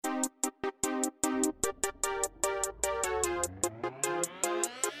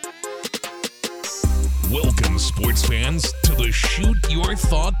Welcome, sports fans, to the Shoot Your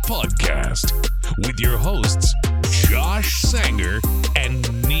Thought podcast with your hosts, Josh Sanger and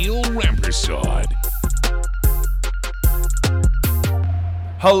Neil Rampersad.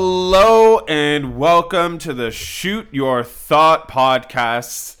 Hello and welcome to the Shoot Your Thought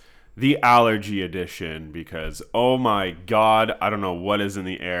podcast, the allergy edition, because oh my god, I don't know what is in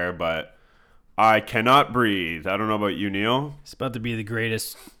the air, but I cannot breathe. I don't know about you, Neil. It's about to be the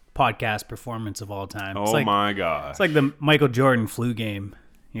greatest podcast performance of all time. Oh my god. It's like the Michael Jordan flu game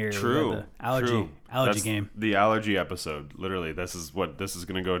here. True. The allergy That's game. The allergy episode. Literally, this is what this is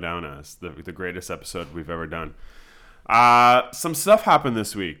going to go down as. The greatest episode we've ever done. Some stuff happened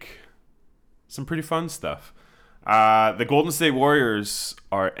this week. Some pretty fun stuff. The Golden State Warriors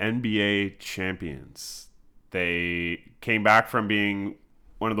are NBA champions. They came back from being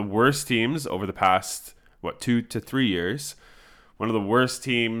one of the worst teams over the past, 2 to 3 years. One of the worst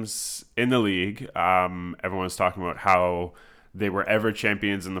teams in the league. Everyone's talking about how they were ever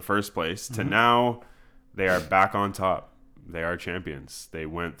champions in the first place. To now, they are back on top. They are champions. They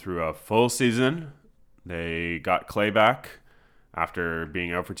went through a full season. They got Clay back after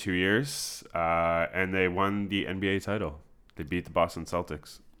being out for 2 years, and they won the NBA title. They beat the Boston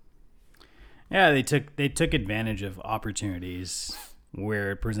Celtics. Yeah, they took advantage of opportunities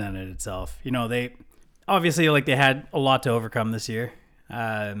where it presented itself. You know, they obviously they had a lot to overcome this year.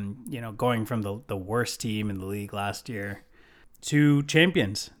 Going from the worst team in the league last year to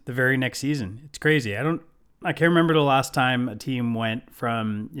champions the very next season. It's crazy. I can't remember the last time a team went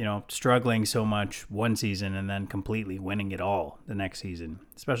from, struggling so much one season and then completely winning it all the next season,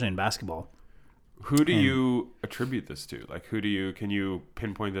 especially in basketball. Who do you attribute this to? Can you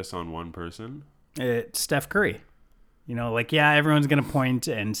pinpoint this on one person? It's Steph Curry. Everyone's going to point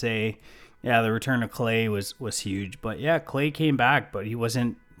and say, yeah, the return of Clay was huge. But yeah, Clay came back, but he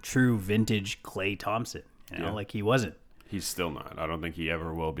wasn't true vintage Clay Thompson. He wasn't. He's still not. I don't think he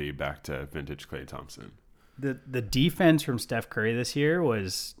ever will be back to vintage Clay Thompson. The defense from Steph Curry this year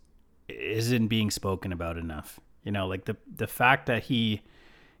isn't being spoken about enough. The fact that he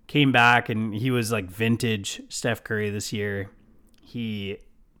came back and he was like vintage Steph Curry this year. He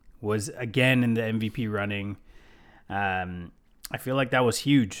was again in the MVP running. I feel like that was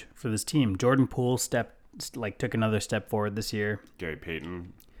huge for this team. Jordan Poole took another step forward this year. Gary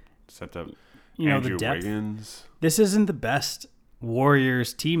Payton stepped up. Andrew Wiggins. This isn't the best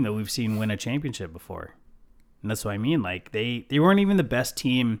Warriors team that we've seen win a championship before. And that's what I mean. They weren't even the best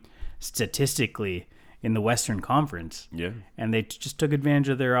team statistically in the Western Conference. Yeah. And they just took advantage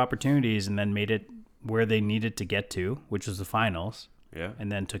of their opportunities and then made it where they needed to get to, which was the finals. Yeah. And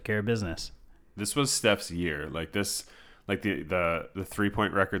then took care of business. This was Steph's year. The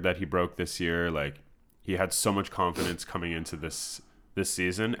 3-point record that he broke this year, he had so much confidence coming into this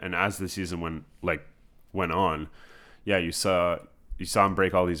season, and as the season went on, yeah, you saw him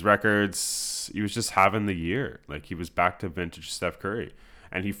break all these records. He was just having the year. He was back to vintage Steph Curry,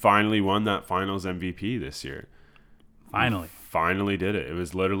 and he finally won that Finals MVP this year. Finally did it. It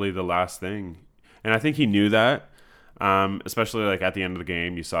was literally the last thing, and I think he knew that. Especially at the end of the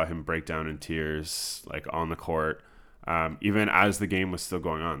game, you saw him break down in tears, on the court. Even as the game was still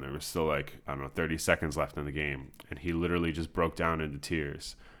going on, there was still 30 seconds left in the game, and he literally just broke down into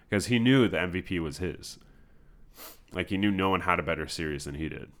tears because he knew the MVP was his. He knew no one had a better series than he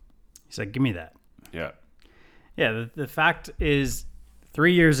did. He's like, give me that. Yeah. Yeah, the fact is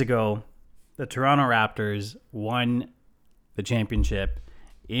 3 years ago, the Toronto Raptors won the championship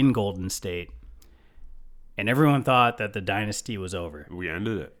in Golden State, and everyone thought that the dynasty was over. We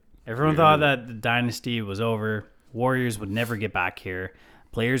ended it. Everyone thought that the dynasty was over. Warriors would never get back here.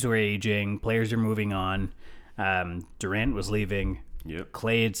 Players were aging. Players are moving on. Durant was leaving. Yep.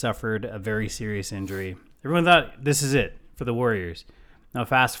 Clay had suffered a very serious injury. Everyone thought this is it for the Warriors. Now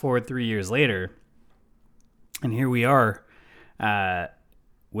fast forward 3 years later, and here we are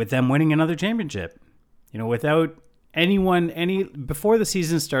with them winning another championship. Without before the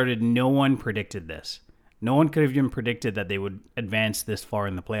season started, no one predicted this. No one could have even predicted that they would advance this far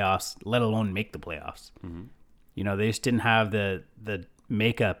in the playoffs, let alone make the playoffs. Mm-hmm. They just didn't have the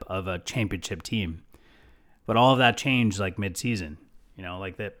makeup of a championship team. But all of that changed mid-season.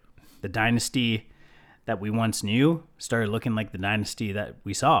 The dynasty that we once knew started looking like the dynasty that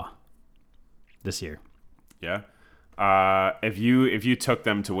we saw this year. Yeah. If you took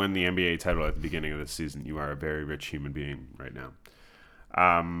them to win the NBA title at the beginning of the season, you are a very rich human being right now.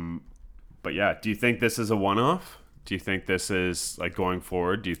 But yeah, do you think this is a one-off? Do you think this is going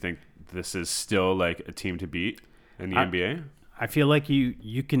forward? Do you think this is still a team to beat in the NBA? I feel like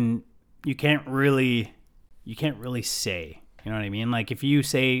you can't really say. You know what I mean? If you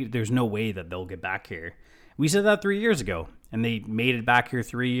say there's no way that they'll get back here, We said that 3 years ago, and they made it back here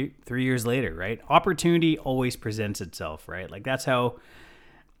three years later, right? Opportunity always presents itself, right? Like that's how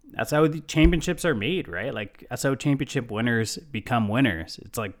the championships are made, right? Like that's how championship winners become winners.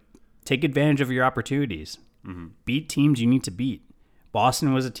 It's like take advantage of your opportunities. Mm-hmm. Beat teams you need to beat.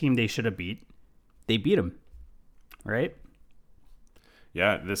 Boston was a team they should have beat. They beat them, right?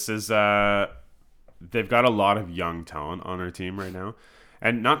 Yeah, this is they've got a lot of young talent on their team right now.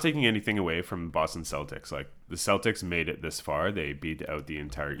 And not taking anything away from Boston Celtics. Like, the Celtics made it this far. They beat out the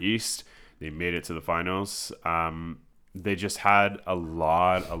entire East. They made it to the finals. They just had a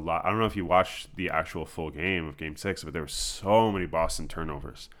lot. I don't know if you watched the actual full game of Game 6, but there were so many Boston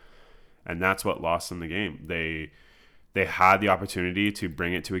turnovers. And that's what lost them the game. They had the opportunity to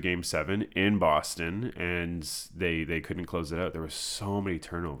bring it to a Game 7 in Boston, and they couldn't close it out. There were so many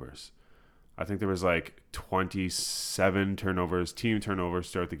turnovers. I think there was like 27 turnovers, team turnovers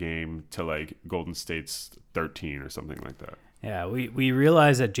throughout the game to like Golden State's 13 or something like that. Yeah, we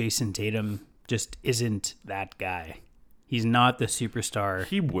realize that Jason Tatum just isn't that guy. He's not the superstar.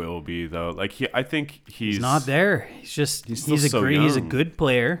 He will be though. Like I think he's not there. He's a good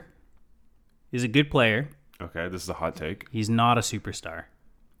player. He's a good player. Okay, this is a hot take. He's not a superstar.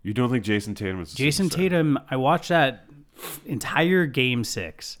 You don't think Jason Tatum is a Jason superstar? Tatum, I watched that entire Game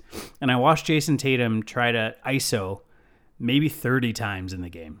 6, and I watched Jason Tatum try to ISO maybe 30 times in the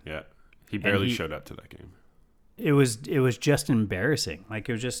game. Yeah. He barely showed up to that game. It was just embarrassing. Like,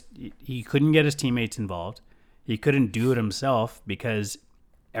 it was just, he couldn't get his teammates involved. He couldn't do it himself because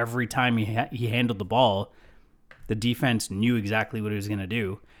every time he handled the ball, the defense knew exactly what he was going to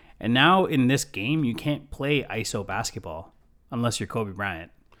do. And now in this game, you can't play ISO basketball unless you're Kobe Bryant.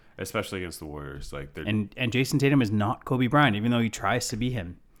 Especially against the Warriors. And Jason Tatum is not Kobe Bryant, even though he tries to be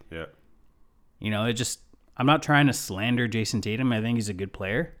him. Yeah. You know, I'm not trying to slander Jason Tatum. I think he's a good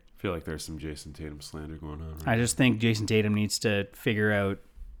player. I feel like there's some Jason Tatum slander going on. Right I just think Jason Tatum needs to figure out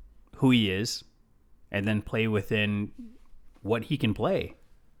who he is and then play within what he can play.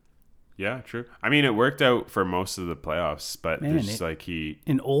 Yeah, true. I mean, it worked out for most of the playoffs, but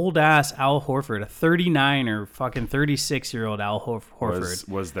an old ass Al Horford, a 39 or fucking 36-year-old Al Horford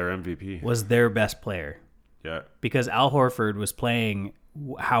was their MVP. Was their best player. Yeah. Because Al Horford was playing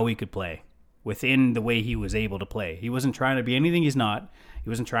how he could play within the way he was able to play. He wasn't trying to be anything he's not. He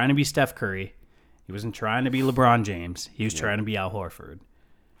wasn't trying to be Steph Curry. He wasn't trying to be LeBron James. He was trying to be Al Horford.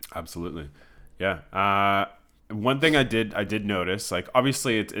 Absolutely. Yeah. One thing I did notice, like,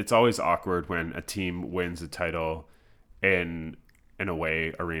 obviously it's always awkward when a team wins a title in an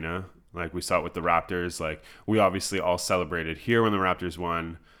away arena. Like, we saw it with the Raptors. Like, we obviously all celebrated here when the Raptors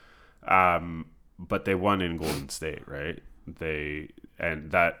won, but they won in Golden State, right?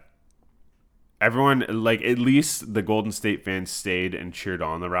 Everyone, like, at least the Golden State fans stayed and cheered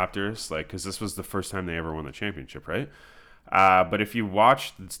on the Raptors, like, because this was the first time they ever won the championship, right? But if you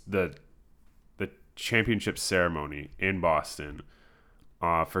watch the championship ceremony in Boston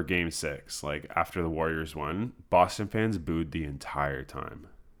for Game 6, like, after the Warriors won, Boston fans booed the entire time.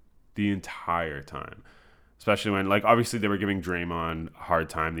 Especially when, like, obviously they were giving Draymond a hard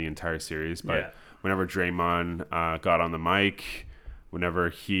time the entire series, but whenever Draymond got on the mic, whenever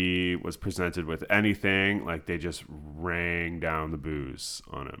he was presented with anything, like, they just rang down the boos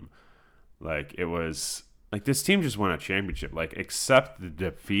on him. Like, it was like, this team just won a championship. Like, accept the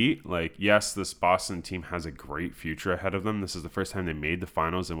defeat. Like, yes, this Boston team has a great future ahead of them. This is the first time they made the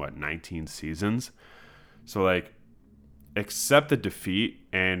finals in 19 seasons. So, like, accept the defeat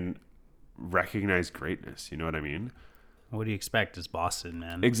and recognize greatness. You know what I mean? What do you expect? It's Boston,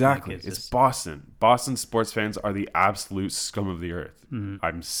 man. Exactly. Like, it's Boston. Boston sports fans are the absolute scum of the earth. Mm-hmm.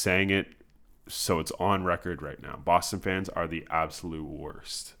 I'm saying it so it's on record right now. Boston fans are the absolute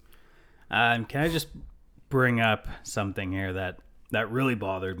worst. Can I just bring up something here that really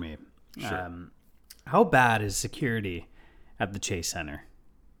bothered me? Sure. How bad is security at the Chase Center?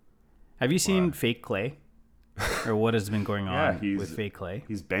 Have you seen Fake Clay? Or what has been going on with Fake Clay?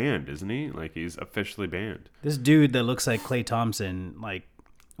 He's banned, isn't he? Like, he's officially banned. This dude that looks like Klay Thompson, like,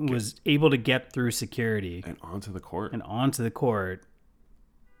 was able to get through security and onto the court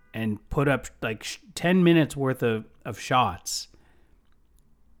and put up like 10 minutes worth of shots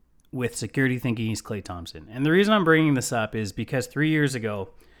with security thinking he's Klay Thompson. And the reason I'm bringing this up is because 3 years ago,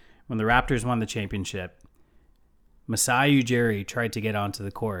 when the Raptors won the championship, Masai Ujiri tried to get onto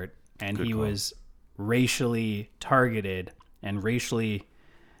the court, and he was racially targeted and racially...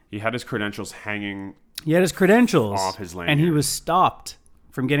 He had his credentials hanging... He had his credentials off his lanyard. And he was stopped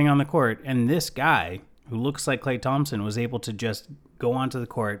from getting on the court. And this guy, who looks like Klay Thompson, was able to just go onto the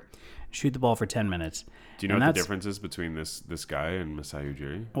court, shoot the ball for 10 minutes. Do you know what the difference is between this guy and Masai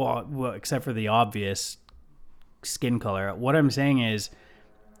Ujiri? Well, except for the obvious skin color. What I'm saying is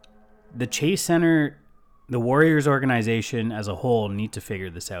the Chase Center, the Warriors organization as a whole need to figure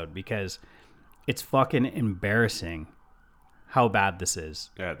this out because it's fucking embarrassing how bad this is.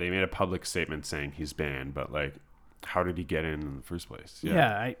 Yeah, they made a public statement saying he's banned, but like, how did he get in the first place? Yeah,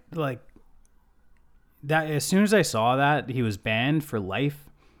 I like that. As soon as I saw that he was banned for life,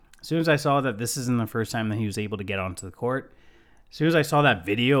 as soon as I saw that this isn't the first time that he was able to get onto the court, as soon as I saw that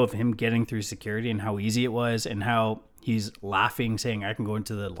video of him getting through security and how easy it was and how he's laughing, saying, I can go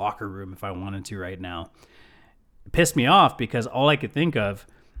into the locker room if I wanted to right now, it pissed me off because all I could think of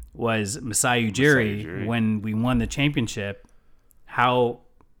was Masai Ujiri when we won the championship, how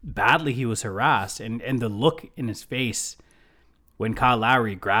badly he was harassed and the look in his face when Kyle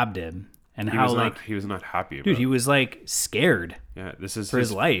Lowry grabbed him and he was not happy about dude, he was like scared. Yeah, this is for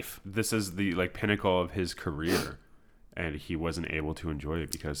his life. This is the like pinnacle of his career, and he wasn't able to enjoy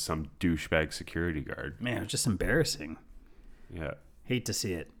it because some douchebag security guard. Man, it was just embarrassing. Yeah, hate to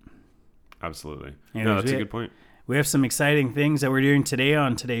see it. Absolutely. Anyways, No, that's a good point. We have some exciting things that we're doing today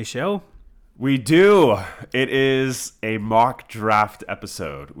on today's show. We do. It is a mock draft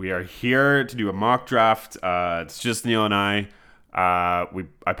episode. We are here to do a mock draft. It's just Neil and I.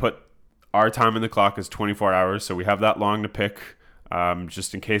 I put our time in the clock as 24 hours, so we have that long to pick,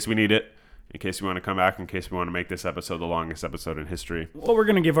 just in case we need it, in case we want to come back, in case we want to make this episode the longest episode in history. Well, we're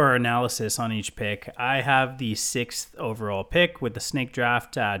going to give our analysis on each pick. I have the 6th overall pick with the snake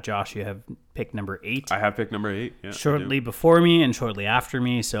draft. Josh, you have pick number 8. I have pick number 8. Yeah, shortly before me and shortly after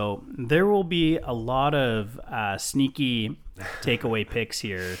me. So there will be a lot of sneaky takeaway picks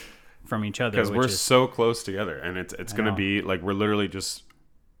here from each other. Because we're so close together, and it's going to be like we're literally just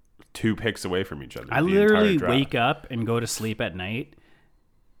 2 picks away from each other. I literally wake up and go to sleep at night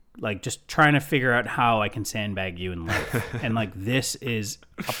like just trying to figure out how I can sandbag you in life. And like, this is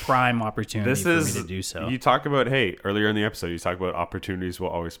a prime opportunity for me to do so. You talk about, hey, earlier in the episode, you talk about opportunities will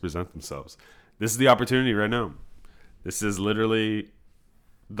always present themselves. This is the opportunity right now. This is literally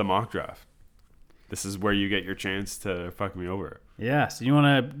the mock draft. This is where you get your chance to fuck me over. Yeah. So you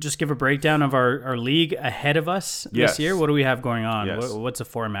want to just give a breakdown of our league ahead of us this year? What do we have going on? Yes. What's the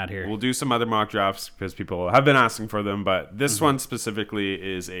format here? We'll do some other mock drafts because people have been asking for them, but this one specifically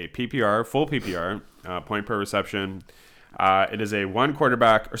is a PPR, full PPR, point per reception. It is a 2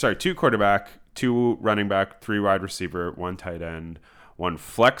 quarterback, 2 running back, 3 wide receiver, 1 tight end, 1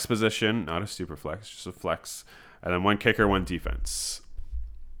 flex position, not a super flex, just a flex, and then 1 kicker, 1 defense.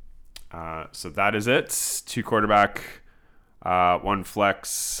 So that is it. 2 quarterback, 1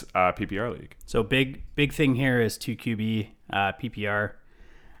 flex PPR league. So big thing here is 2 QB PPR.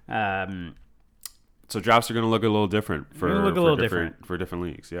 So drafts are going to look a little different for different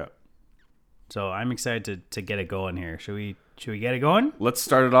leagues. Yeah. So I'm excited to get it going here. Should we get it going? Let's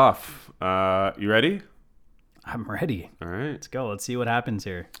start it off. You ready? I'm ready. All right. Let's go. Let's see what happens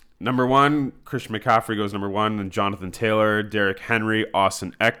here. Number 1, Christian McCaffrey goes number 1, then Jonathan Taylor, Derrick Henry,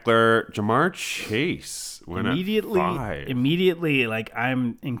 Austin Eckler, Jamar Chase went at 5. Immediately, like,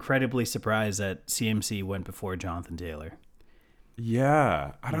 I'm incredibly surprised that CMC went before Jonathan Taylor.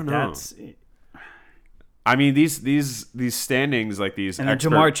 Yeah, I don't know. I mean, these standings, like these, and then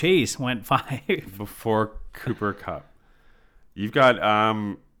Jamar Chase went 5 before Cooper Kupp. You've got,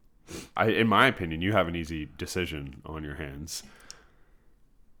 in my opinion, you have an easy decision on your hands.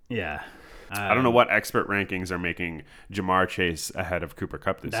 Yeah. I don't know what expert rankings are making Jamar Chase ahead of Cooper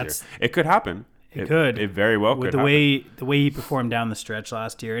Kupp this year. It could happen. It could. It very well could happen. With the way he performed down the stretch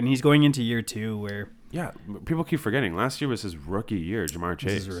last year, and he's going into year 2 where... Yeah, people keep forgetting. Last year was his rookie year, Jamar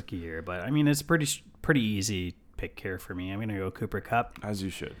Chase. This is rookie year, but I mean, it's pretty easy pick here for me. I'm going to go Cooper Kupp. As you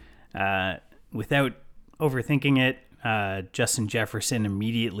should. Without overthinking it, Justin Jefferson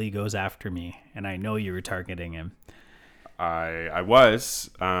immediately goes after me, and I know you were targeting him. I was,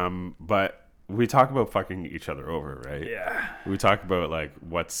 but we talk about fucking each other over, right? Yeah. We talk about like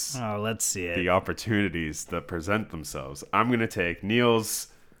let's see it. The opportunities that present themselves. I'm gonna take Neil's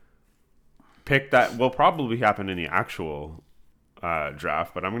pick that will probably happen in the actual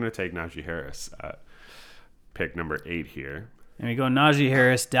draft, but I'm gonna take Najee Harris at pick number 8 here. And we go Najee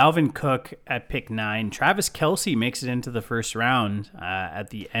Harris, Dalvin Cook at pick 9. Travis Kelce makes it into the first round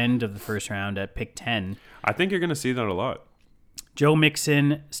at the end of the first round at pick 10. I think you're gonna see that a lot. Joe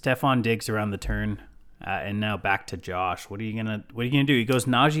Mixon, Stephon Diggs around the turn, and now back to Josh. What are you gonna do? He goes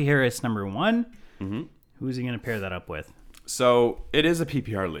Najee Harris number 1. Mm-hmm. Who's he gonna pair that up with? So it is a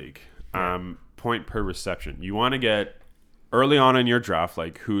PPR league. Point per reception. You want to get early on in your draft,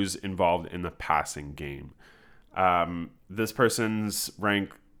 like who's involved in the passing game. This person's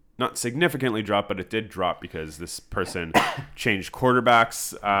rank not significantly drop, but it did drop because this person changed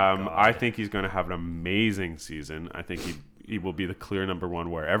quarterbacks. I think he's going to have an amazing season. I think he will be the clear number one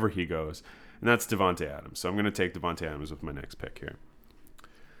wherever he goes, and that's Davante Adams. So I'm going to take Davante Adams with my next pick here.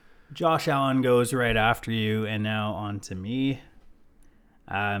 Josh Allen goes right after you, and now on to me.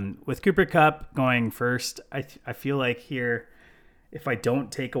 With Cooper Kupp going first, I feel like here, if I don't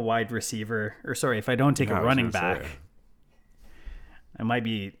take a wide receiver, if I don't take a running back, you might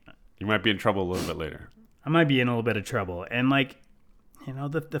be in trouble a little bit later. I might be in a little bit of trouble. And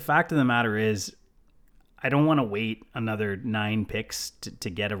the fact of the matter is, I don't want to wait another 9 picks to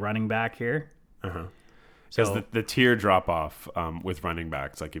get a running back here. Because the tier drop off with running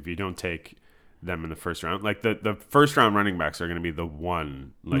backs, like if you don't take them in the first round, like the first round running backs are going to be the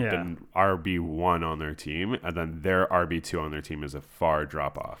one, like the RB1 on their team, and then their RB2 on their team is a far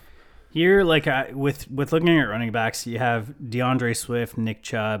drop off. Here, with looking at running backs, you have DeAndre Swift, Nick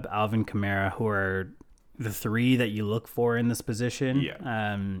Chubb, Alvin Kamara, who are the 3 that you look for in this position.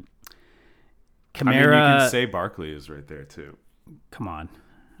 Yeah. Kamara, I mean, you can say Barkley is right there too. Come on.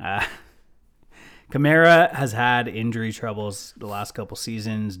 Kamara has had injury troubles the last couple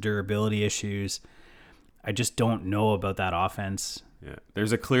seasons, durability issues. I just don't know about that offense. Yeah,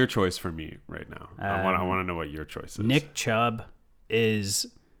 there's a clear choice for me right now. I want to know what your choice is. Nick Chubb is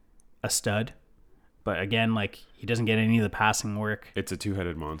a stud, but again, he doesn't get any of the passing work. It's a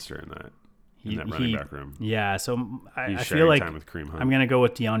two-headed monster in that running back room. Yeah, so I He's feel like time with Kareem Hunt. I'm going to go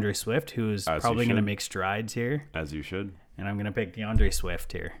with DeAndre Swift, who's probably going to make strides here. As you should. And I'm going to pick DeAndre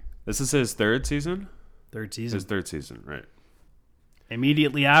Swift here. This is his third season? His third season, right.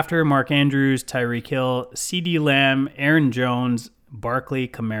 Immediately after, Mark Andrews, Tyreek Hill, CeeDee Lamb, Aaron Jones, Barkley,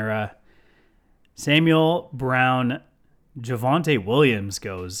 Kamara, Samuel Brown, Javonte Williams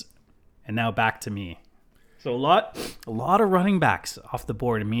goes, and now back to me. So a lot of running backs off the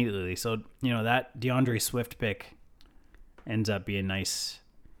board immediately. So, that DeAndre Swift pick ends up being nice.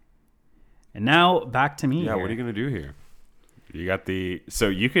 And now back to me. Yeah, here. what are you going to do here? You got so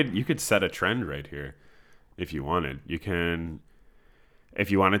you could set a trend right here if you wanted. You can,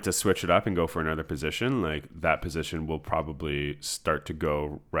 if you wanted to switch it up and go for another position, like that position will probably start to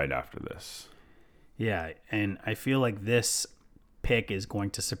go right after this. Yeah, and I feel like this pick is going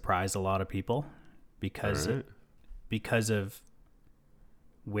to surprise a lot of people because of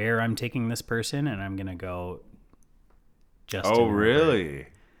where I'm taking this person, and I'm going to go Justin Herbert. Really?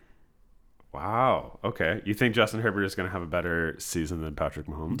 Wow. Okay. You think Justin Herbert is going to have a better season than Patrick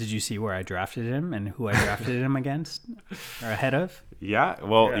Mahomes? Did you see where I drafted him and who I drafted him against or ahead of? Yeah.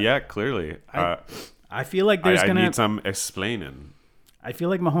 Well, yeah clearly. I feel like there's going to... I need some explaining. I feel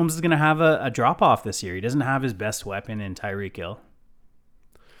like Mahomes is going to have a drop-off this year. He doesn't have his best weapon in Tyreek Hill.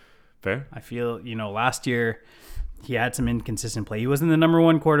 Fair. I feel, last year he had some inconsistent play. He wasn't the number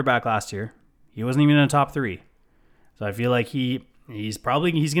 1 quarterback last year. He wasn't even in the top 3. So I feel like he's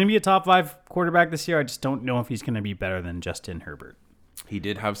going to be a top 5 quarterback this year. I just don't know if he's going to be better than Justin Herbert. He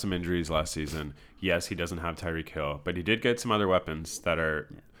did have some injuries last season. Yes, he doesn't have Tyreek Hill, but he did get some other weapons that are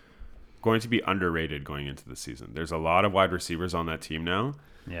going to be underrated going into the season. There's a lot of wide receivers on that team now.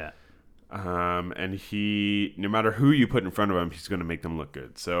 Yeah. And he, no matter who you put in front of him, he's going to make them look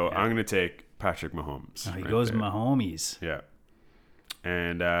good. So I'm going to take Patrick Mahomes. He goes there. Mahomes. Yeah.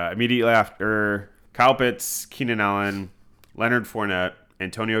 And immediately after, Kyle Pitts, Keenan Allen, Leonard Fournette,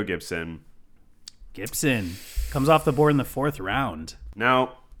 Antonio Gibson. Gibson comes off the board in the 4th round.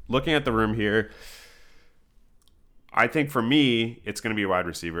 Now, looking at the room here, I think for me, it's going to be a wide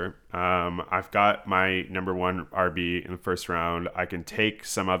receiver. I've got my number 1 RB in the 1st round. I can take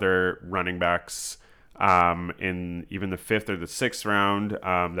some other running backs in even the 5th or the 6th round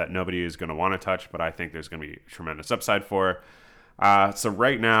that nobody is going to want to touch, but I think there's going to be tremendous upside for. So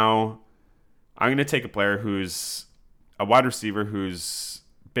right now, I'm going to take a player who's a wide receiver who's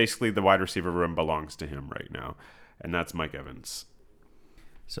basically the wide receiver room belongs to him right now, and that's Mike Evans.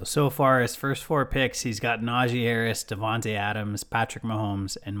 So far, his first 4 picks, he's got Najee Harris, Davante Adams, Patrick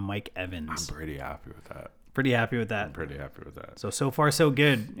Mahomes, and Mike Evans. I'm pretty happy with that. So far, so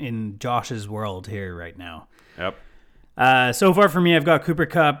good in Josh's world here right now. Yep. So far for me, I've got Cooper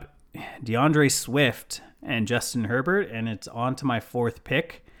Kupp, DeAndre Swift, and Justin Herbert, and it's on to my 4th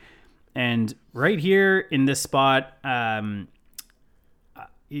pick. And right here in this spot, I'm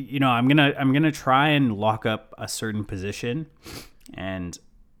gonna try and lock up a certain position, and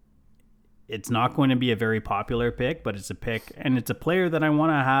it's not going to be a very popular pick, but it's a pick, and it's a player that I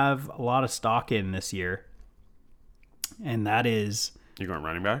want to have a lot of stock in this year, and that is... You going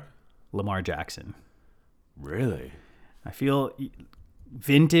running back? Lamar Jackson. Really? I feel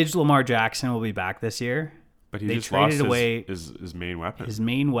vintage Lamar Jackson will be back this year. But he they just traded lost away his main weapon. his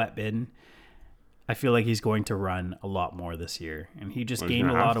main weapon. I feel like he's going to run a lot more this year, and he just Well, he's gained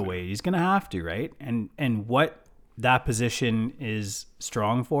a gonna lot have of to. weight. He's going to have to, right? And what that position is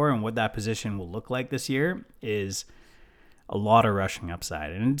strong for, and what that position will look like this year, is a lot of rushing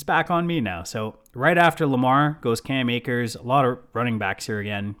upside, and it's back on me now. So right after Lamar goes Cam Akers, a lot of running backs here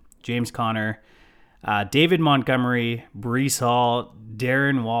again. James Conner, David Montgomery, Breece Hall,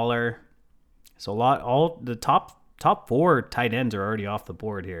 Darren Waller. So all the top 4 tight ends are already off the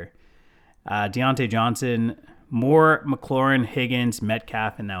board here. Deontay Johnson, Moore, McLaurin, Higgins,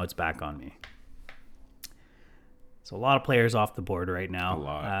 Metcalf, and now it's back on me. So a lot of players off the board right now. A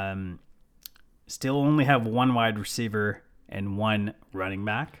lot. Still only have 1 wide receiver and 1 running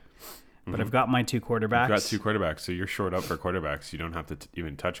back, but I've got my 2 quarterbacks. You've got 2 quarterbacks, so you're short up for quarterbacks. You don't have to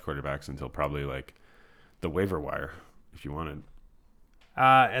even touch quarterbacks until probably like the waiver wire if you wanted.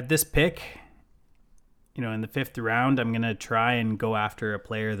 At this pick, in the 5th round, I'm going to try and go after a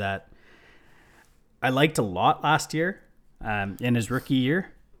player that I liked a lot last year in his rookie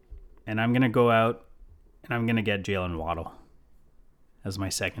year, and I'm going to go out and I'm going to get Jalen Waddle as my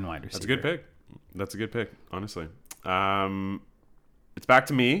 2nd wide receiver. That's a good pick, honestly. It's back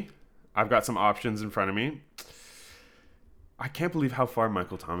to me. I've got some options in front of me. I can't believe how far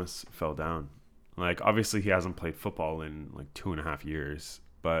Michael Thomas fell down. Like, obviously he hasn't played football in like 2.5 years,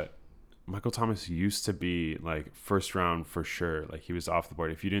 but Michael Thomas used to be like 1st round for sure. Like, he was off the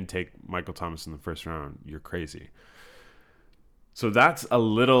board. If you didn't take Michael Thomas in the 1st round, you're crazy. So that's a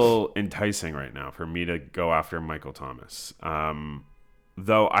little enticing right now for me to go after Michael Thomas.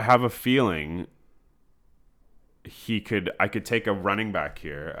 Though I have a feeling I could take a running back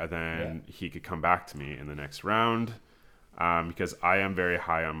here, and then he could come back to me in the next round, because I am very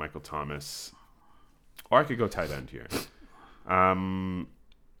high on Michael Thomas. Or I could go tight end here.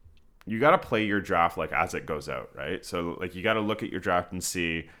 You got to play your draft like as it goes out, right? So like you got to look at your draft and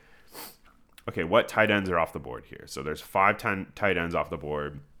see, okay, what tight ends are off the board here? So there's 5 tight ends off the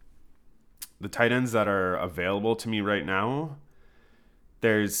board. The tight ends that are available to me right now,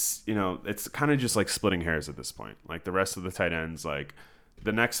 there's, it's kind of just like splitting hairs at this point. Like the rest of the tight ends, like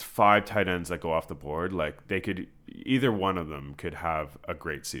the next 5 tight ends that go off the board, like either one of them could have a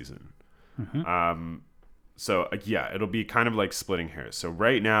great season. Mm-hmm. So yeah, it'll be kind of like splitting hairs. So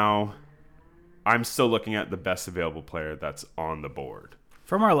right now, I'm still looking at the best available player that's on the board.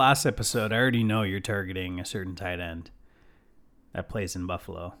 From our last episode, I already know you're targeting a certain tight end that plays in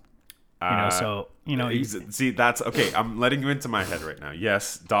Buffalo. See, that's okay. I'm letting you into my head right now.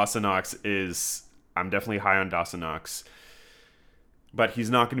 Yes, Dawson Knox I'm definitely high on Dawson Knox, but he's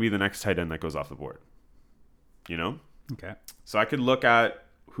not going to be the next tight end that goes off the board. Okay. So I could look at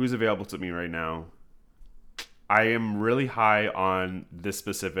who's available to me right now. I am really high on this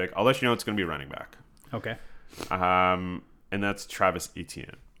specific. I'll let you know it's going to be running back. Okay. And that's Travis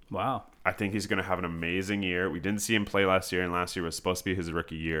Etienne. Wow. I think he's going to have an amazing year. We didn't see him play last year, and last year was supposed to be his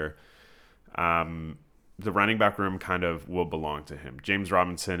rookie year. The running back room kind of will belong to him. James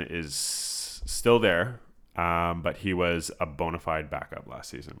Robinson is still there, but he was a bona fide backup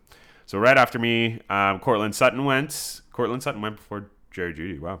last season. So right after me, Cortland Sutton went. Cortland Sutton went before Jerry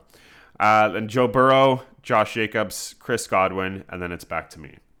Jeudy. Wow. Then Joe Burrow, Josh Jacobs, Chris Godwin, and then it's back to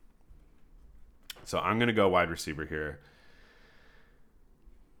me. So I'm going to go wide receiver here.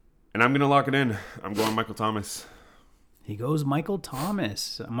 And I'm going to lock it in. I'm going Michael Thomas. He goes Michael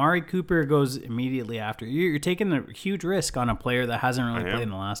Thomas. Amari Cooper goes immediately after. You're taking a huge risk on a player that hasn't really played in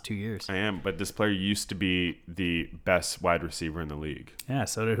the last 2 years. I am, but this player used to be the best wide receiver in the league. Yeah,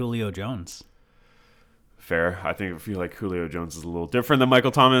 so did Julio Jones. Fair. I feel like Julio Jones is a little different than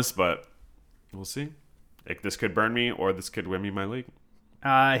Michael Thomas, but we'll see. Like, this could burn me, or this could win me my league.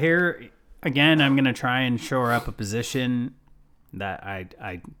 Here, again, I'm going to try and shore up a position that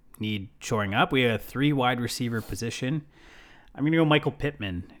I need shoring up. We have a 3 wide receiver position. I'm going to go Michael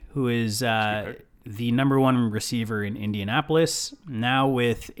Pittman, who is the number 1 receiver in Indianapolis, now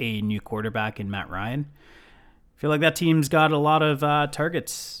with a new quarterback in Matt Ryan. I feel like that team's got a lot of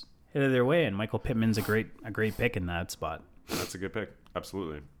targets headed their way, and Michael Pittman's a great pick in that spot. That's a good pick.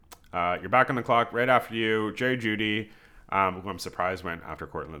 Absolutely. You're back on the clock. Right after you, Jerry Jeudy, who I'm surprised went after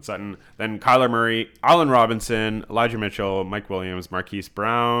Cortland Sutton. Then Kyler Murray, Allen Robinson, Elijah Mitchell, Mike Williams, Marquise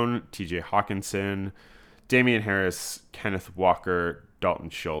Brown, TJ Hawkinson, Damian Harris, Kenneth Walker, Dalton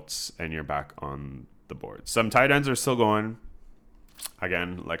Schultz, and you're back on the board. Some tight ends are still going.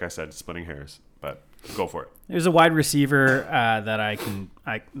 Again, like I said, splitting hairs, but go for it. There's a wide receiver that I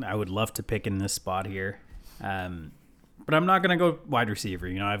would love to pick in this spot here. But I'm not going to go wide receiver.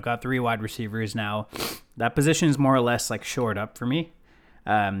 I've got 3 wide receivers now. That position is more or less like shored up for me.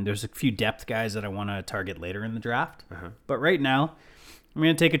 There's a few depth guys that I want to target later in the draft. But right now, I'm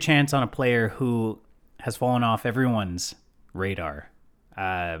going to take a chance on a player who has fallen off everyone's radar.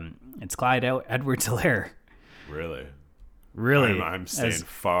 It's Clyde Edwards-Helaire. Really? I'm staying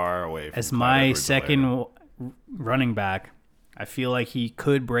far away from as Clyde my Edwards-Helaire. second running back. I feel like he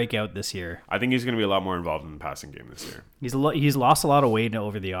could break out this year. I think he's going to be a lot more involved in the passing game this year. He's lost a lot of weight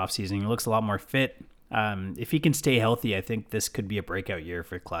over the offseason. He looks a lot more fit. If he can stay healthy, I think this could be a breakout year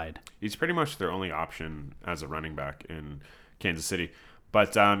for Clyde. He's pretty much their only option as a running back in Kansas City.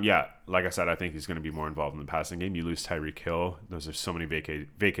 But yeah, like I said, I think he's going to be more involved in the passing game. You lose Tyreek Hill. Those are so many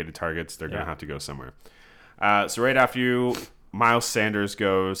vacated targets. They're going to have to go somewhere. So right after you, Miles Sanders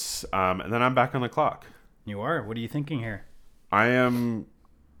goes, and then I'm back on the clock. You are? What are you thinking here? I am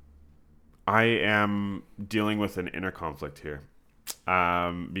dealing with an inner conflict here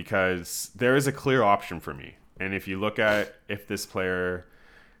because there is a clear option for me. And if you look at if this player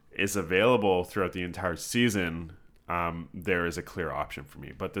is available throughout the entire season, there is a clear option for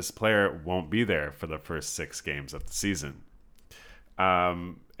me. But this player won't be there for the first 6 games of the season.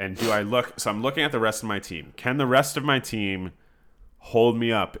 And do I look? So I'm looking at the rest of my team. Can the rest of my team hold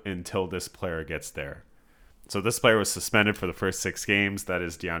me up until this player gets there? So this player was suspended for the first 6 games. That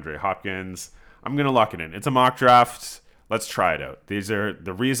is DeAndre Hopkins. I'm going to lock it in. It's a mock draft. Let's try it out. These are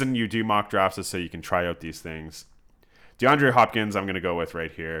the reason you do mock drafts is so you can try out these things. DeAndre Hopkins, I'm going to go with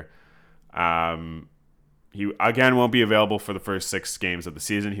right here. He, again, won't be available for the first 6 games of the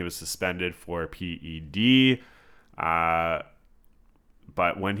season. He was suspended for PED. But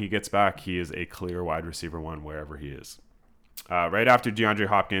when he gets back, he is a clear wide receiver 1 wherever he is. Right after DeAndre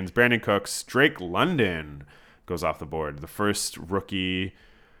Hopkins, Brandon Cooks, Drake London goes off the board. The first rookie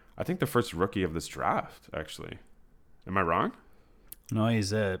of this draft, actually. Am I wrong? No,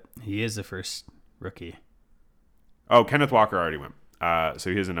 he is the first rookie. Oh, Kenneth Walker already went.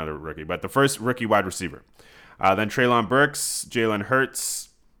 So he is another rookie. But the first rookie wide receiver. Then Treylon Burks, Jalen Hurts.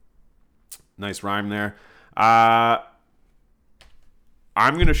 Nice rhyme there. I'm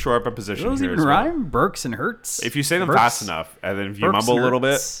going to shore up a position Those here even as well. rhyme? Burks and Hurts? If you say them Burks. fast enough, and then if you Burks mumble a and little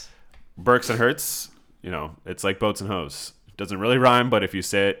bit, Hurts. Burks and Hurts, it's like boats and hose. It doesn't really rhyme, but if you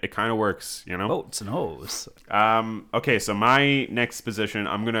say it, it kind of works, Boats and hose. Okay, so my next position,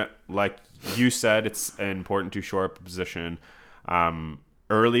 I'm going to, like you said, it's important to shore up a position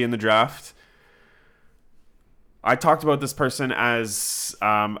early in the draft. I talked about this person as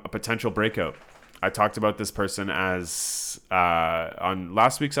a potential breakout. I talked about this person as on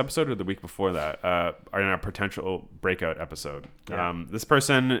last week's episode or the week before that, in our potential breakout episode. Yeah. This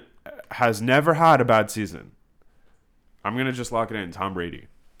person has never had a bad season. I'm going to just lock it in. Tom Brady.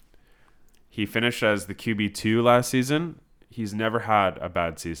 He finished as the QB2 last season. He's never had a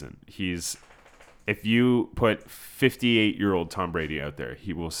bad season. If you put 58-year-old Tom Brady out there,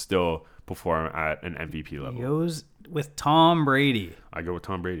 he will still perform at an MVP level. He goes with Tom Brady I go with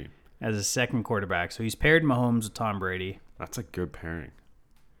Tom Brady. as a second quarterback. So he's paired Mahomes with Tom Brady. That's a good pairing.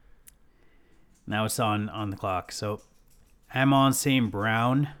 Now it's on the clock. So Amon St.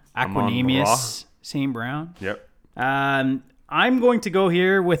 Brown, Amon-Ra. Aquanemius St. Brown. Yep. I'm going to go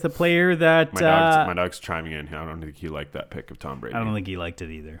here with a player that My dog's chiming in. I don't think he liked that pick of Tom Brady. I don't think he liked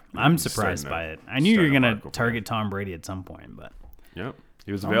it either. I'm surprised by it. I knew you were starting going to to article target Tom Brady at some point, but Yep.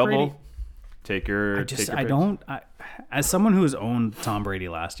 He was Tom available. Brady. Take your picks. As someone who has owned Tom Brady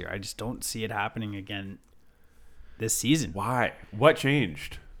last year, I just don't see it happening again this season. Why? What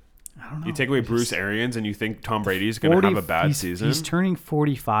changed? I don't know. You take away Bruce Arians and you think Tom Brady's going to have a bad season? He's turning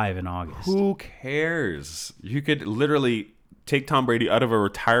 45 in August. Who cares? You could literally take Tom Brady out of a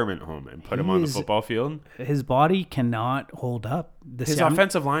retirement home and put him on the football field. His body cannot hold up. His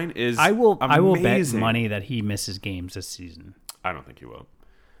offensive line is I will bet amazing. money that he misses games this season. I don't think he will.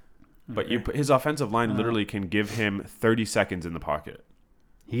 But his offensive line literally can give him 30 seconds in the pocket.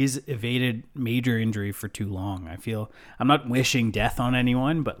 He's evaded major injury for too long. I'm not wishing death on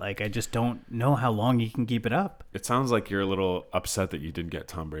anyone, but I just don't know how long he can keep it up. It sounds like you're a little upset that you didn't get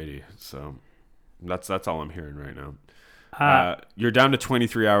Tom Brady. So that's all I'm hearing right now. You're down to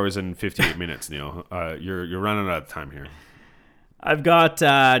 23 hours and 58 minutes, Neil. You're running out of time here. I've got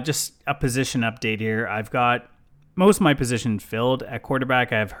just a position update here. I've got most of my positions filled. At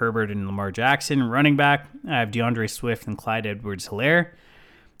quarterback, I have Herbert and Lamar Jackson. Running back, I have DeAndre Swift and Clyde Edwards-Helaire.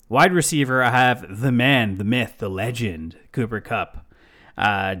 Wide receiver, I have the man, the myth, the legend, Cooper Kupp.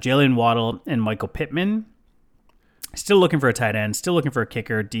 Jalen Waddle and Michael Pittman. Still looking for a tight end. Still looking for a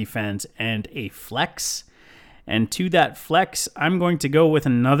kicker, defense, and a flex. And to that flex, I'm going to go with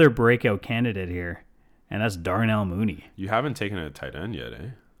another breakout candidate here. And that's Darnell Mooney. You haven't taken a tight end yet, eh?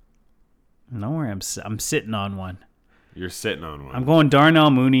 No worry, I'm sitting on one. You're sitting on one. I'm going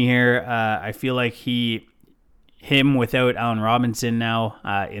Darnell Mooney here. I feel like him without Allen Robinson now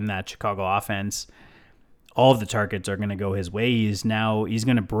in that Chicago offense, all of the targets are going to go his way. He's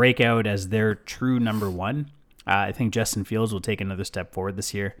going to break out as their true number one. I think Justin Fields will take another step forward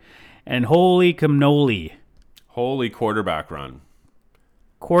this year. And holy cannoli. Holy quarterback run.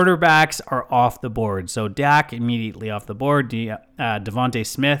 Quarterbacks are off the board. So Dak immediately off the board. Devontae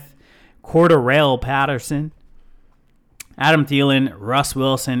Smith, Cordarrelle Patterson, Adam Thielen, Russ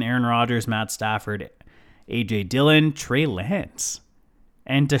Wilson, Aaron Rodgers, Matt Stafford, A.J. Dillon, Trey Lance,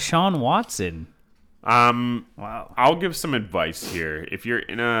 and Deshaun Watson. Wow. I'll give some advice here. If you're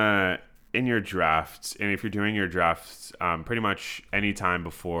in your drafts, and if you're doing your drafts pretty much any time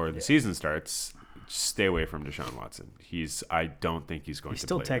before the season starts, stay away from Deshaun Watson. I don't think he's going to play. He's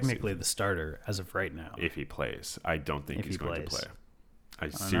still technically the starter as of right now. If he plays, I don't think he's going to play. I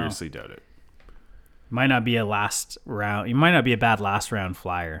seriously doubt it. Might not be a last round. You might not be a bad last round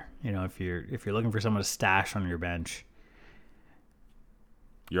flyer. You know, if you're looking for someone to stash on your bench.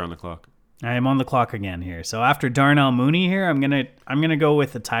 You're on the clock. I am on the clock again here. So after Darnell Mooney here, I'm gonna go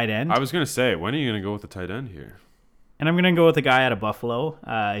with the tight end. I was gonna say, when are you gonna go with the tight end here? And I'm gonna go with the guy out of Buffalo.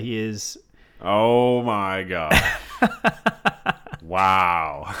 He is. Oh my god!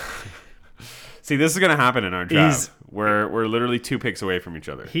 Wow. See, this is gonna happen in our draft. We're literally 2 picks away from each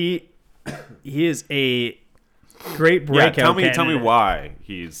other. He is a great breakout. Tell me why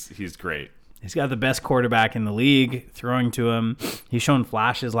he's great. He's got the best quarterback in the league throwing to him. He's shown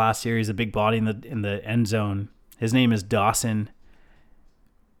flashes last year. He's a big body in the end zone. His name is Dawson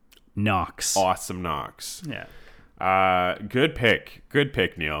Knox. Awesome Knox. Yeah. Good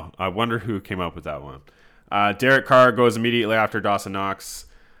pick, Neil. I wonder who came up with that one. Derek Carr goes immediately after Dawson Knox.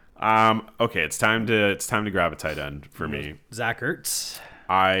 Okay, it's time to grab a tight end for me. Zach Ertz.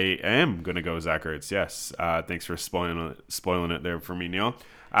 I am gonna go Zach Ertz. Yes. Thanks for spoiling it there for me, Neil.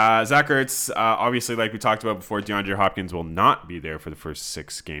 Zach Ertz, obviously, like we talked about before, DeAndre Hopkins will not be there for the first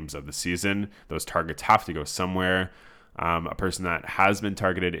 6 games of the season. Those targets have to go somewhere. A person that has been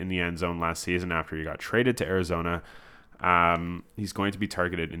targeted in the end zone last season after he got traded to Arizona, he's going to be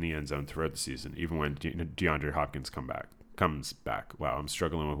targeted in the end zone throughout the season, even when DeAndre Hopkins comes back. Wow, I'm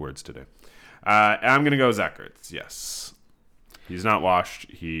struggling with words today. I'm going to go Zach Ertz, yes. He's not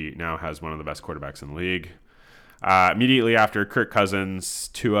washed. He now has one of the best quarterbacks in the league. Immediately after Kirk Cousins,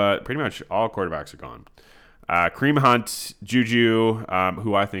 Tua, pretty much all quarterbacks are gone. Kareem Hunt, Juju,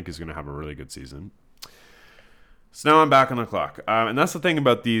 who I think is going to have a really good season. So now I'm back on the clock. And that's the thing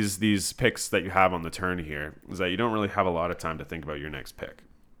about these picks that you have on the turn here, is that you don't really have a lot of time to think about your next pick.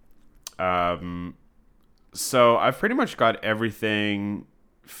 So I've pretty much got everything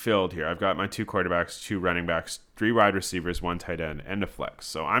filled here. I've got my 2 quarterbacks, 2 running backs, 3 wide receivers, 1 tight end, and a flex.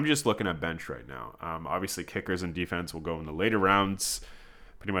 So I'm just looking at bench right now. Obviously, kickers and defense will go in the later rounds.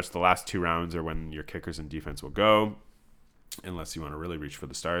 Pretty much the last 2 rounds are when your kickers and defense will go, unless you want to really reach for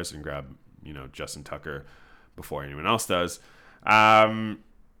the stars and grab, Justin Tucker before anyone else does. But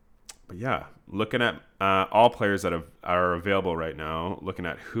yeah, looking at all players that are available right now, looking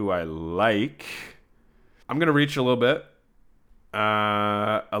at who I like, I'm going to reach a little bit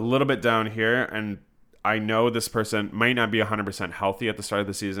down here, and I know this person might not be 100% healthy at the start of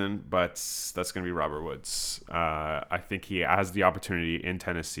the season, but that's going to be Robert Woods. I think he has the opportunity in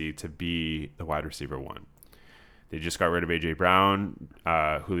Tennessee to be the wide receiver 1. They just got rid of A.J. Brown.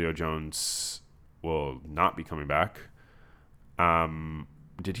 Julio Jones will not be coming back.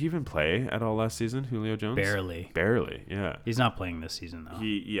 Did he even play at all last season, Julio Jones? Barely, yeah. He's not playing this season, though.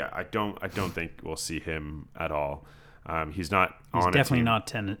 I don't think we'll see him at all. He's not He's on definitely a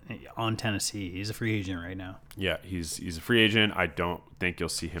team. not on Tennessee. He's a free agent right now. Yeah, he's a free agent. I don't think you'll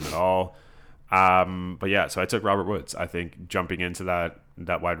see him at all. But yeah, so I took Robert Woods. I think jumping into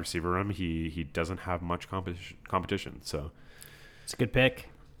that wide receiver room, he doesn't have much competition. So it's a good pick.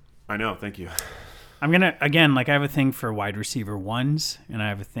 I know. Thank you. I'm gonna I have a thing for wide receiver 1s, and I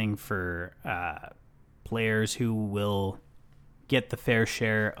have a thing for players who will get the fair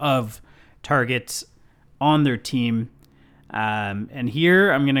share of targets on their team. And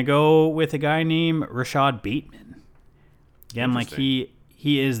here I'm going to go with a guy named Rashad Bateman. Again,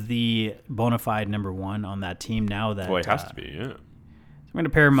 he is the bona fide number 1 on that team now. That he has to be, yeah. I'm going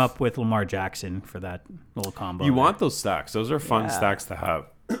to pair him up with Lamar Jackson for that little combo. You want those stacks. Those are fun stacks to have.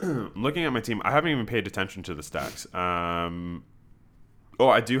 Looking at my team, I haven't even paid attention to the stacks. I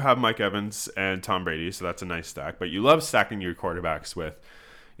do have Mike Evans and Tom Brady, so that's a nice stack. But you love stacking your quarterbacks with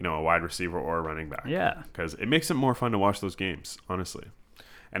a wide receiver or a running back. Yeah. Because it makes it more fun to watch those games, honestly.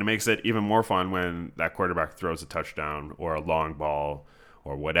 And it makes it even more fun when that quarterback throws a touchdown or a long ball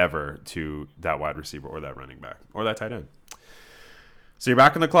or whatever to that wide receiver or that running back or that tight end. So you're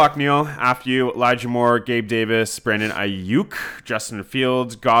back on the clock, Neil. After you, Elijah Moore, Gabe Davis, Brandon Ayuk, Justin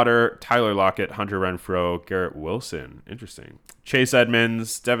Fields, Goddard, Tyler Lockett, Hunter Renfrow, Garrett Wilson. Interesting. Chase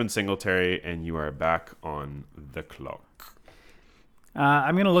Edmonds, Devin Singletary, and you are back on the clock.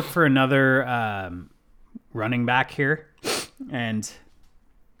 I'm going to look for another running back here. And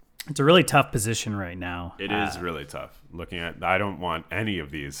it's a really tough position right now. It is really tough. I don't want any of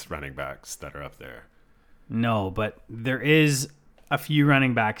these running backs that are up there. No, but there is a few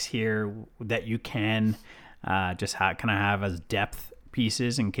running backs here that you can just kind of have as depth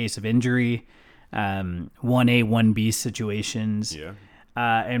pieces in case of injury, 1A, 1B situations. Yeah.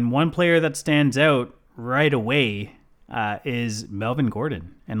 And one player that stands out right away is Melvin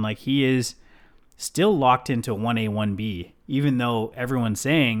Gordon. And like he is still locked into 1A, 1B, even though everyone's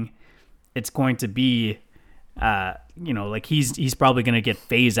saying it's going to be, like he's probably going to get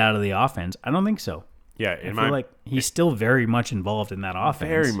phased out of the offense. I don't think so. Yeah, I feel like he's still very much involved in that offense.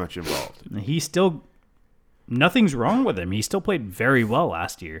 Very much involved. He's still, nothing's wrong with him. He still played very well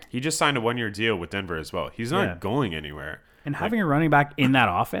last year. He just signed a 1-year deal with Denver as well. He's not going anywhere. And having a running back in that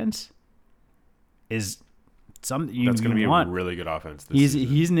offense is something you want. That's going to be a really good offense this season.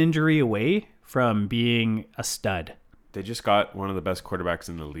 He's an injury away from being a stud. They just got one of the best quarterbacks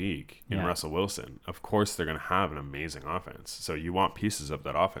in the league in Russell Wilson. Of course, they're going to have an amazing offense. So you want pieces of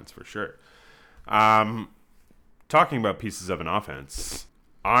that offense for sure. Talking about pieces of an offense,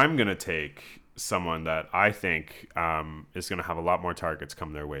 I'm going to take someone that I think is going to have a lot more targets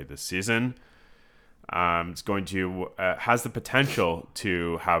come their way this season. It's going to has the potential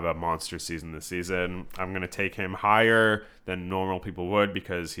to have a monster season this season. I'm going to take him higher than normal people would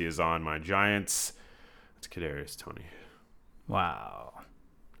because he is on my Giants. It's Kadarius Toney. Wow.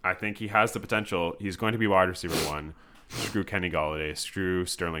 I think he has the potential. He's going to be wide receiver 1. Screw Kenny Golladay. Screw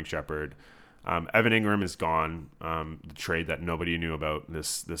Sterling Shepard. Evan Ingram is gone. The trade that nobody knew about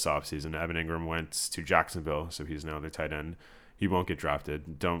this offseason. Evan Ingram went to Jacksonville, so he's now the tight end. He won't get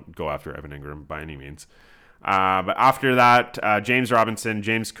drafted. Don't go after Evan Ingram by any means. But after that, James Robinson,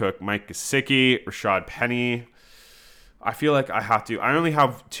 James Cook, Mike Gesicki, Rashad Penny. I feel like I have to. I only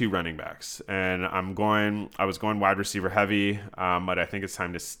have 2 running backs, and I was going wide receiver heavy, but I think it's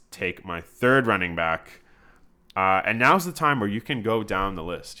time to take my 3rd running back. And now's the time where you can go down the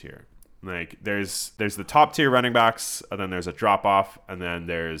list here. Like there's the top tier running backs, and then there's a drop off, and then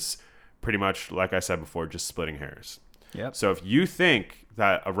there's pretty much, like I said before, just splitting hairs. Yep. So if you think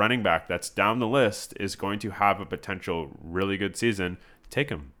that a running back that's down the list is going to have a potential really good season, take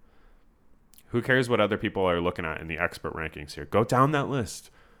him. Who cares what other people are looking at in the expert rankings here? Go down that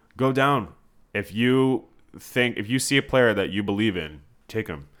list. Go down. If you see a player that you believe in, take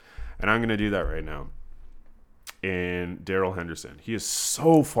him. And I'm going to do that right now. In Darrell Henderson. He is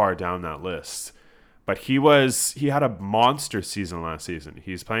so far down that list. But he had a monster season last season.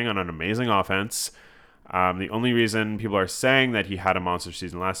 He's playing on an amazing offense. The only reason people are saying that he had a monster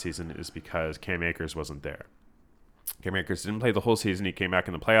season last season is because Cam Akers wasn't there. Cam Akers didn't play the whole season. He came back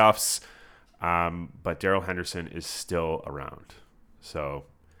in the playoffs. But Darrell Henderson is still around. So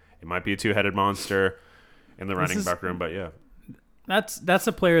it might be a 2-headed monster in the running back room, but yeah. That's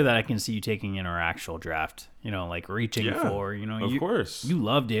a player that I can see you taking in our actual draft. Like reaching for. Of course. You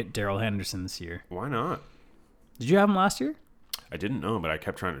loved it, Darrell Henderson this year. Why not? Did you have him last year? I didn't know, but I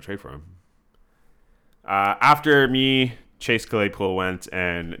kept trying to trade for him. After me, Chase Claypool went,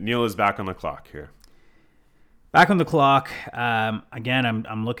 and Neil is back on the clock here. Back on the clock. Again,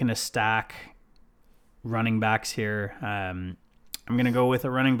 I'm looking to stack running backs here. I'm going to go with a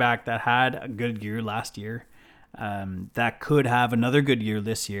running back that had a good year last year. That could have another good year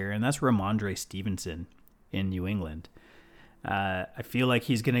this year, and that's Ramondre Stevenson in New England. I feel like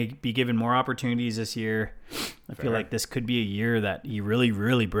he's going to be given more opportunities this year. I feel like this could be a year that he really,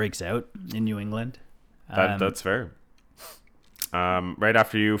 really breaks out in New England. That's fair. Right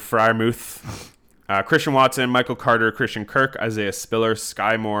after you, Freiermuth, Christian Watson, Michael Carter, Christian Kirk, Isaiah Spiller,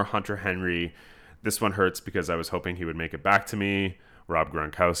 Sky Moore, Hunter Henry. This one hurts because I was hoping he would make it back to me. Rob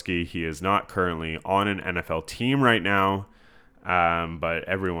Gronkowski. He is not currently on an NFL team right now, but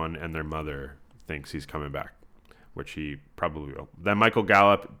everyone and their mother thinks he's coming back, which he probably will. Then Michael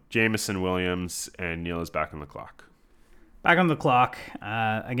Gallup, Jameson Williams, and Neil is back on the clock. Back on the clock.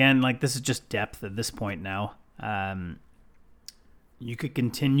 Again, this is just depth at this point now. You could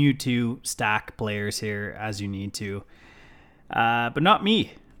continue to stack players here as you need to, but not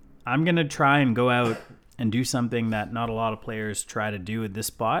me. I'm going to try and go out and do something that not a lot of players try to do at this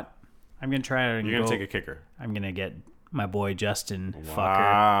spot. I'm going to try and You're going to take a kicker. I'm going to get my boy Justin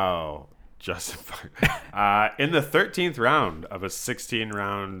Wow. Justin Fuck. In the 13th round of a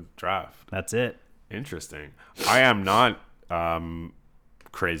 16-round draft. That's it. Interesting. I am not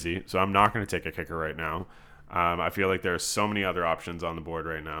crazy, so I'm not going to take a kicker right now. I feel like there are so many other options on the board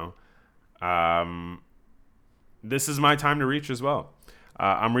right now. This is my time to reach as well.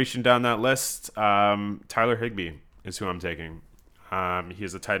 I'm reaching down that list. Tyler Higbee is who I'm taking. He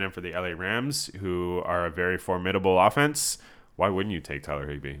is a tight end for the LA Rams, who are a very formidable offense. Why wouldn't you take Tyler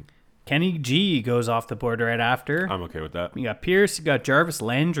Higbee? Kenny G goes off the board right after. I'm okay with that. You got Pierce. You got Jarvis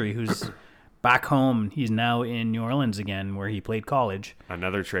Landry, who's back home. He's now in New Orleans again, where he played college.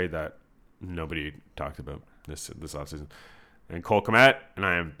 Another trade that nobody talked about this offseason. And Cole Kmet, and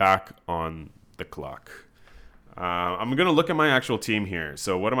I am back on the clock. I'm going to look at my actual team here.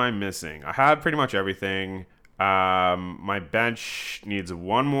 So what am I missing? I have pretty much everything. My bench needs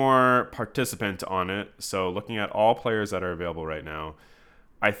one more participant on it. So looking at all players that are available right now,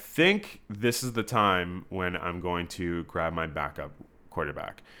 I think this is the time when I'm going to grab my backup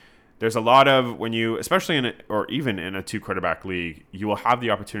quarterback. There's a lot of, when you, especially even in a 2-quarterback league, you will have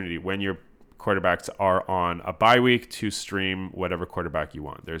the opportunity when your quarterbacks are on a bye week to stream whatever quarterback you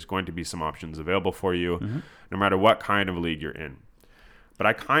want. There's going to be some options available for you, no matter what kind of league you're in. But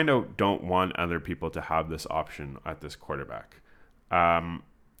I kind of don't want other people to have this option at this quarterback.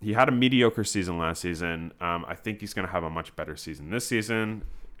 He had a mediocre season last season. I think he's going to have a much better season this season,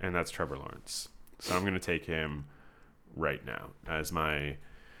 and that's Trevor Lawrence. So I'm going to take him right now as my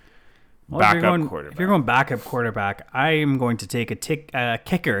backup quarterback. If you're going backup quarterback, I am going to take a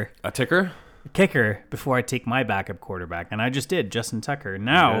kicker. A ticker? Kicker before I take my backup quarterback. And I just did, Justin Tucker.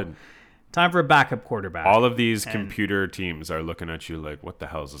 Now, time for a backup quarterback. All of these computer teams are looking at you like, what the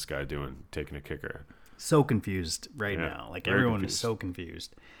hell is this guy doing taking a kicker? So confused right now. Like, everyone is so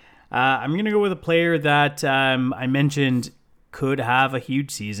confused. I'm going to go with a player that I mentioned could have a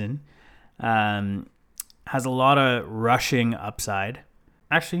huge season. Has a lot of rushing upside.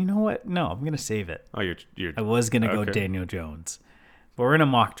 Actually, you know what? No, I'm going to save it. Oh, you're I was going to go Daniel Jones. But we're in a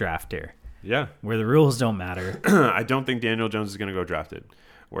mock draft here. Yeah. Where the rules don't matter. I don't think Daniel Jones is going to go drafted.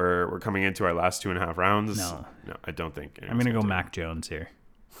 We're coming into our last 2.5 rounds. No, I don't think. I'm going to go Mac Jones here.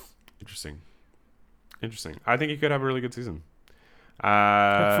 Interesting. I think he could have a really good season.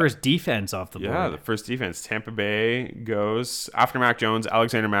 First defense off the board. Yeah, the first defense. Tampa Bay goes after Mac Jones,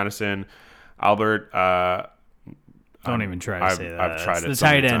 Alexander Mattison, Albert. Don't even try to say that. I've tried it's it. The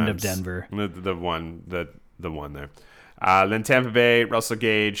tight end times. of Denver. The one there. Then Tampa Bay, Russell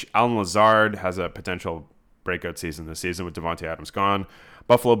Gage, Alan Lazard has a potential breakout season this season with Devontae Adams gone.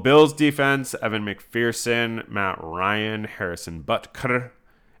 Buffalo Bills defense, Evan McPherson, Matt Ryan, Harrison Butker,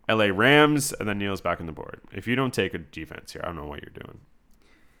 LA Rams, and then Neil's back on the board. If you don't take a defense here, I don't know what you're doing.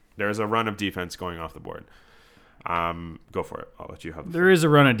 There's a run of defense going off the board. Go for it. I'll let you have There is a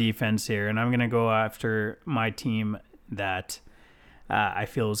run of defense here, and I'm going to go after my team that I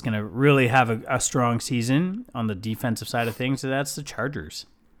feel is going to really have a strong season on the defensive side of things, so that's the Chargers.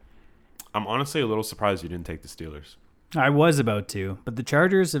 I'm honestly a little surprised you didn't take the Steelers. I was about to, but the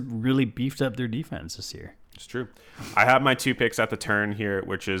Chargers have really beefed up their defense this year. It's true. I have my 2 picks at the turn here,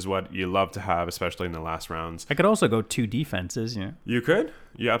 which is what you love to have, especially in the last rounds. I could also go 2 defenses, you know. You could?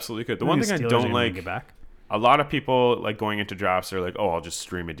 You absolutely could. The one thing I don't like, a lot of people like going into drafts are like, oh, I'll just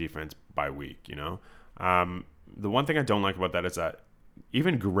stream a defense by week, you know? The one thing I don't like about that is that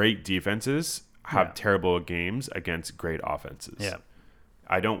even great defenses have terrible games against great offenses. Yeah.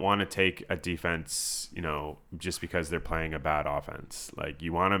 I don't want to take a defense, you know, just because they're playing a bad offense. Like,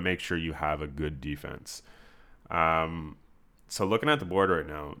 you want to make sure you have a good defense. So looking at the board right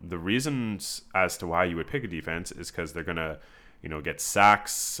now, the reasons as to why you would pick a defense is because they're going to, you know, get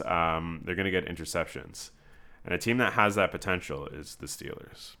sacks. They're going to get interceptions. And a team that has that potential is the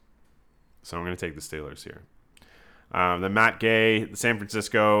Steelers. So I'm going to take the Steelers here. Then Matt Gay, the San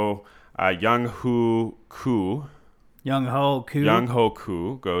Francisco, Young Ho Koo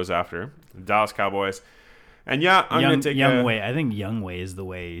goes after the Dallas Cowboys. And yeah, I'm going to take Young Wei. I think Young Wei is the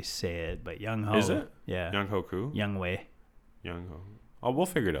way you say it, but Young Ho. Is it? Yeah. Young Ho Koo? Young Wei. Young Ho. Oh, we'll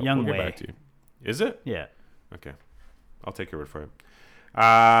figure it out. We'll get back to you. Is it? Yeah. Okay. I'll take your word for it.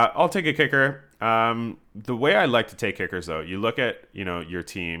 I'll take a kicker. The way I like to take kickers, though, you look at, you know, your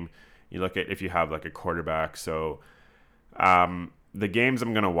team. You look at if you have like a quarterback. So the games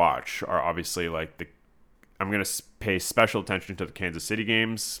I'm going to watch are obviously like I'm going to pay special attention to the Kansas City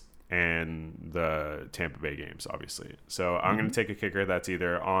games and the Tampa Bay games, obviously. So I'm going to take a kicker that's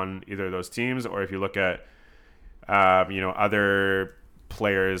either on either of those teams, or if you look at, you know, other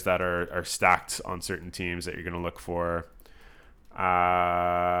players that are stacked on certain teams that you're going to look for.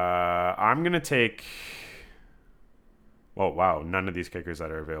 I'm going to take Well, wow, none of these kickers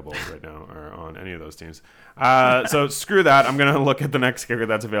that are available right now are on any of those teams. So screw that. I'm going to look at the next kicker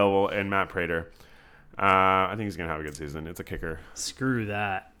that's available in Matt Prater. I think he's going to have a good season. It's a kicker. Screw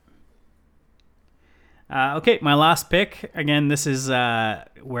that. Okay, my last pick. Again, this is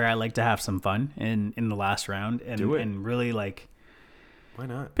where I like to have some fun in the last round and really like. Why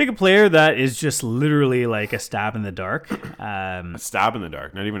not? Pick a player that is just literally like a stab in the dark. A stab in the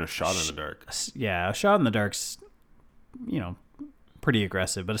dark, not even a shot in the dark. Yeah, a shot in the dark's, pretty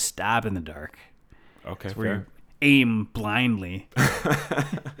aggressive, but a stab in the dark. Okay, where you aim blindly.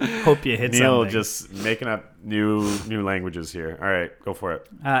 Hope you hit Neil something. just making up new languages here. All right, go for it.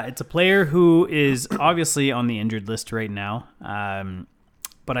 It's a player who is obviously on the injured list right now,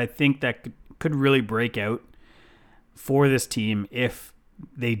 but I think that could really break out for this team if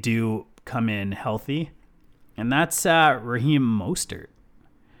they do come in healthy, and that's Raheem Mostert.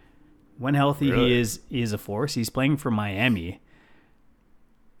 When healthy, Really? he is a force. He's playing for Miami.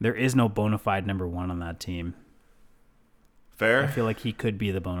 There is no bona fide number one on that team. Fair. I feel like he could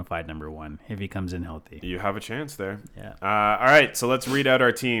be the bona fide number one if he comes in healthy. You have a chance there. Yeah. All right, so let's read out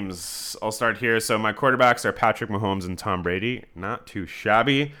our teams. I'll start here. So my quarterbacks are Patrick Mahomes and Tom Brady. Not too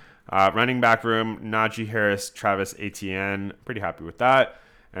shabby. Running back room, Najee Harris, Travis Etienne. Pretty happy with that.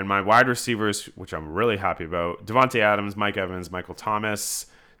 And my wide receivers, which I'm really happy about, Devontae Adams, Mike Evans, Michael Thomas.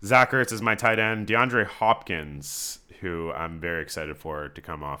 Zach Ertz is my tight end. DeAndre Hopkins, who I'm very excited for to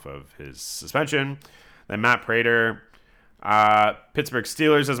come off of his suspension. Then Matt Prater. Pittsburgh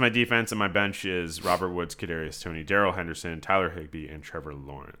Steelers as my defense, and my bench is Robert Woods, Kadarius Toney, Darrell Henderson, Tyler Higbee, and Trevor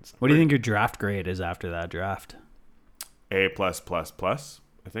Lawrence. What do you think your draft grade is after that draft? A+++,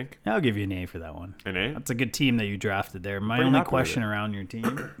 I think. I'll give you an A for that one. An A? That's a good team that you drafted there. My Pretty only happy with question it. around your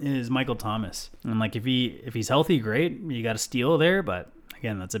team is Michael Thomas. And like if he's healthy, great. You got a steal there, but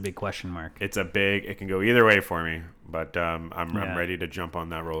again, that's a big question mark. It can go either way for me, but I'm ready to jump on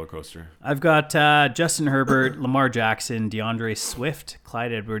that roller coaster. I've got Justin Herbert, Lamar Jackson, DeAndre Swift,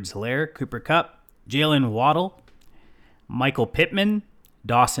 Clyde Edwards-Helaire, Cooper Kupp, Jalen Waddle, Michael Pittman,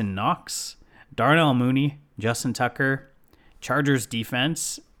 Dawson Knox, Darnell Mooney, Justin Tucker, Chargers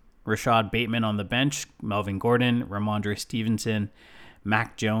defense, Rashad Bateman on the bench, Melvin Gordon, Ramondre Stevenson,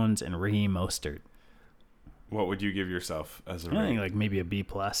 Mac Jones, and Raheem Mostert. What would you give yourself as a I think rating? like maybe a B+.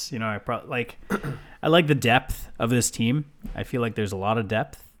 I like the depth of this team. I feel like there's a lot of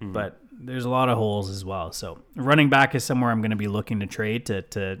depth, but there's a lot of holes as well. So running back is somewhere I'm going to be looking to trade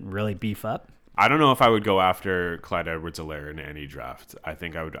to really beef up. I don't know if I would go after Clyde Edwards-Helaire in any draft. I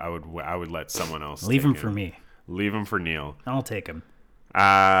think I would let someone else Leave take him for me. Leave him for Neil. I'll take him.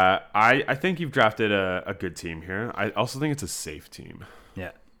 I think you've drafted a good team here. I also think it's a safe team.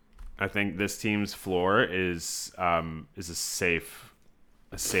 Yeah. I think this team's floor is a safe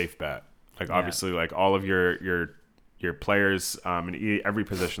bet. Like obviously, like all of your players in every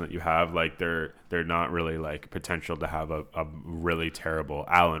position that you have, like they're not really like potential to have a really terrible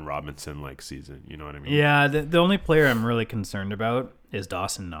Allen Robinson like season. You know what I mean? Yeah. The only player I'm really concerned about is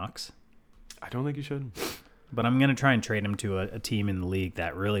Dawson Knox. I don't think you should. But I'm going to try and trade him to a team in the league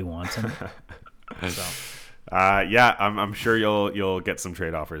that really wants him. So. Yeah, I'm sure you'll get some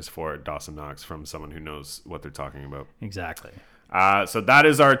trade offers for Dawson Knox from someone who knows what they're talking about. Exactly. So that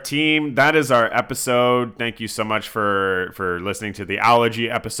is our team. That is our episode. Thank you so much for listening to the Allergy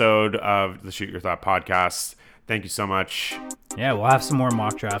episode of the Shoot Your Thought podcast. Thank you so much. Yeah, we'll have some more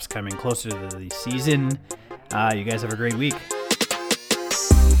mock drafts coming closer to the season. You guys have a great week.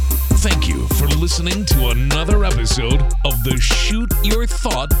 Thank you for listening to another episode of the Shoot Your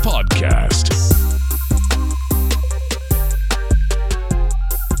Thought podcast.